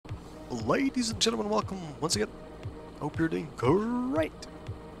Ladies and gentlemen, welcome once again. Hope you're doing great.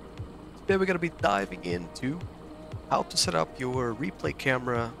 Today we're going to be diving into how to set up your replay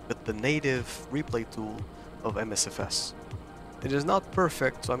camera with the native replay tool of MSFS. It is not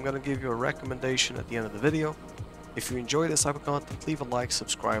perfect, so I'm going to give you a recommendation at the end of the video. If you enjoy this type of content, leave a like,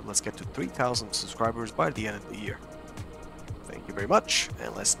 subscribe. Let's get to 3,000 subscribers by the end of the year. Thank you very much,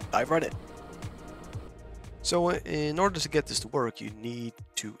 and let's dive right in. So in order to get this to work, you need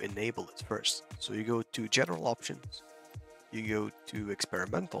to enable it first. So you go to General Options, you go to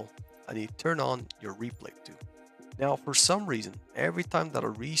Experimental, and you turn on your replay too. Now, for some reason, every time that I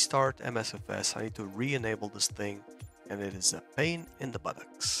restart MSFS, I need to re-enable this thing, and it is a pain in the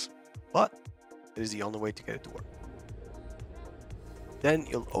buttocks. But it is the only way to get it to work. Then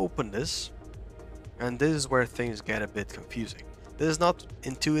you'll open this, and this is where things get a bit confusing. This is not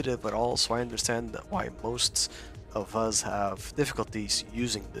intuitive at all, so I understand why most of us have difficulties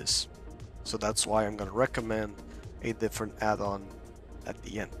using this. So that's why I'm going to recommend a different add-on at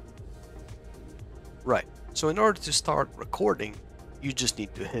the end. Right, so in order to start recording, you just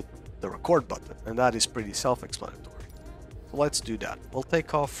need to hit the record button, and that is pretty self-explanatory. So let's do that. We'll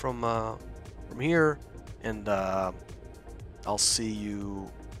take off from here, and I'll see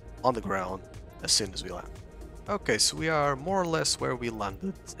you on the ground as soon as we land. Okay, so we are more or less where we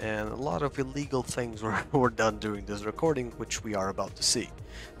landed, and a lot of illegal things were done during this recording, which we are about to see.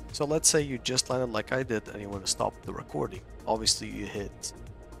 So let's say you just landed like I did and you want to stop the recording. Obviously you hit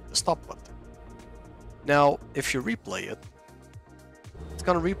the stop button. Now, if you replay it, it's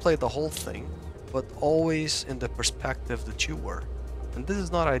going to replay the whole thing, but always in the perspective that you were. And this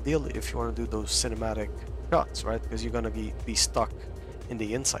is not ideal if you want to do those cinematic shots, right? Because you're going to be stuck in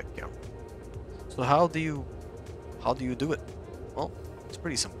the inside camera. So how do you do it? Well, it's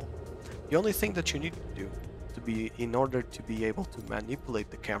pretty simple. The only thing that you need to do in order to be able to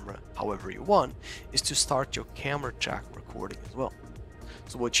manipulate the camera however you want is to start your camera track recording as well.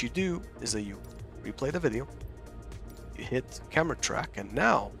 So what you do is that you replay the video, you hit camera track, and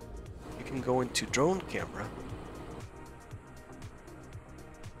now you can go into drone camera.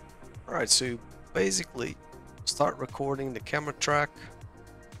 Alright, so you basically start recording the camera track.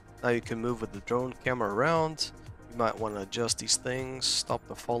 Now you can move with the drone camera around. You might want to adjust these things, stop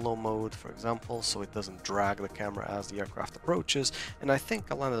the follow mode, for example, so it doesn't drag the camera as the aircraft approaches. And I think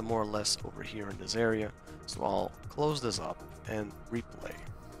I landed more or less over here in this area. So I'll close this up and replay.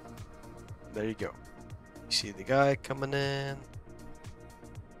 There you go. You see the guy coming in.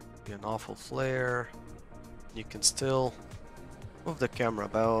 Be an awful flare. You can still move the camera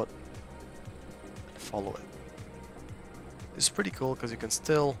about and follow it. It's pretty cool because you can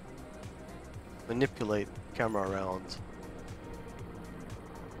still manipulate the camera around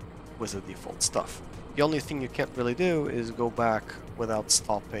with the default stuff. The only thing you can't really do is go back without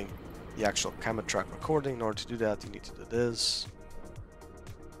stopping the actual camera track recording. In order to do that, you need to do this.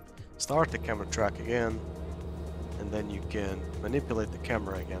 Start the camera track again, and then you can manipulate the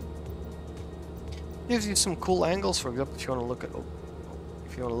camera again. Gives you some cool angles. For example, if you want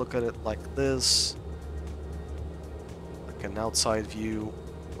to look at it like this, like an outside view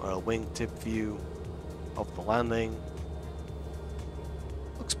or a wingtip view of the landing.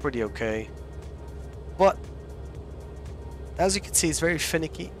 Looks pretty okay, but as you can see, it's very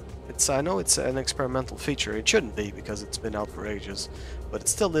finicky. I know it's an experimental feature. It shouldn't be because it's been out for ages, but it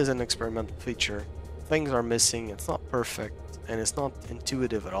still is an experimental feature. Things are missing, it's not perfect, and it's not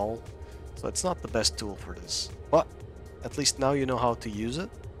intuitive at all, so it's not the best tool for this. But at least now you know how to use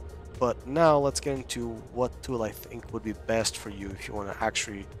it. But now let's get into what tool I think would be best for you if you want to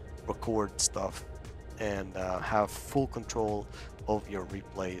actually record stuff and have full control of your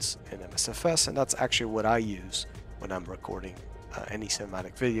replays in MSFS. And that's actually what I use when I'm recording any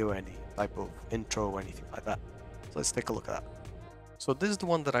cinematic video, any type of intro, or anything like that. So let's take a look at that. So this is the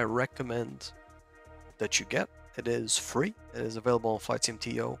one that I recommend that you get. It is free. It is available on FlightSim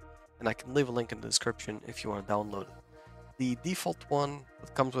TO, and I can leave a link in the description if you want to download it. The default one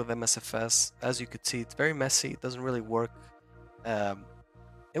that comes with MSFS, as you could see, it's very messy. It doesn't really work.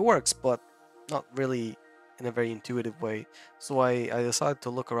 It works, but not really in a very intuitive way. So I decided to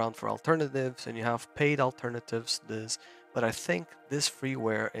look around for alternatives, and you have paid alternatives to this. But I think this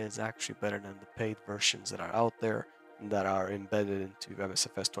freeware is actually better than the paid versions that are out there and that are embedded into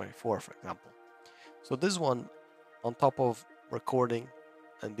MSFS 24, for example. So this one, on top of recording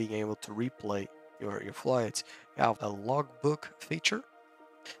and being able to replay your flights, you have a logbook feature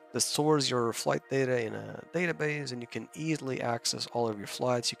that stores your flight data in a database, and you can easily access all of your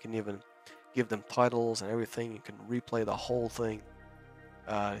flights. You can even give them titles and everything. You can replay the whole thing.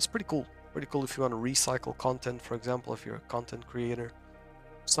 It's pretty cool. Pretty cool if you want to recycle content, for example, if you're a content creator.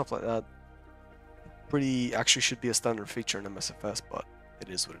 stuff like that. Pretty actually should be a standard feature in MSFS, but it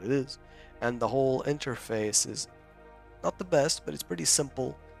is what it is. And the whole interface is not the best, but it's pretty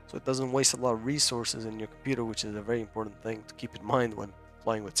simple, so it doesn't waste a lot of resources in your computer, which is a very important thing to keep in mind when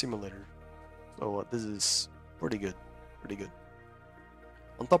playing with simulators. So this is pretty good, pretty good.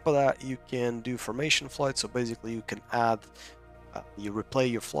 On top of that, you can do formation flights, so basically you can add, you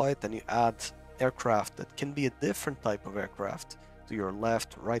replay your flight and you add aircraft that can be a different type of aircraft to your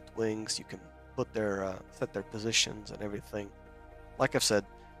left, right wings. You can put their, set their positions and everything. Like I've said,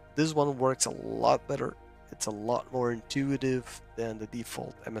 this one works a lot better. It's a lot more intuitive than the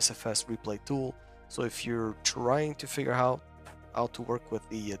default MSFS replay tool. So if you're trying to figure out how to work with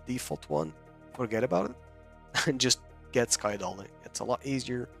the default one, forget about it and just get SkyDolly. It's a lot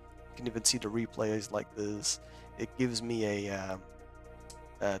easier. You can even see the replays like this. It gives me a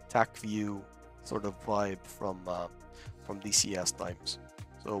TAC view sort of vibe from DCS times.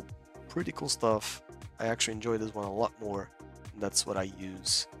 So pretty cool stuff. I actually enjoy this one a lot more, and that's what I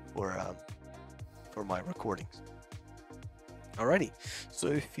use for my recordings. Alrighty, so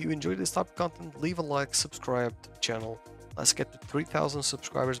if you enjoyed this type of content, leave a like, subscribe to the channel. Let's get to 3,000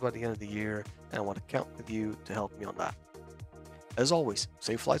 subscribers by the end of the year, and I want to count with you to help me on that. As always,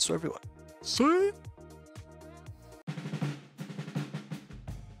 safe flights to everyone. See?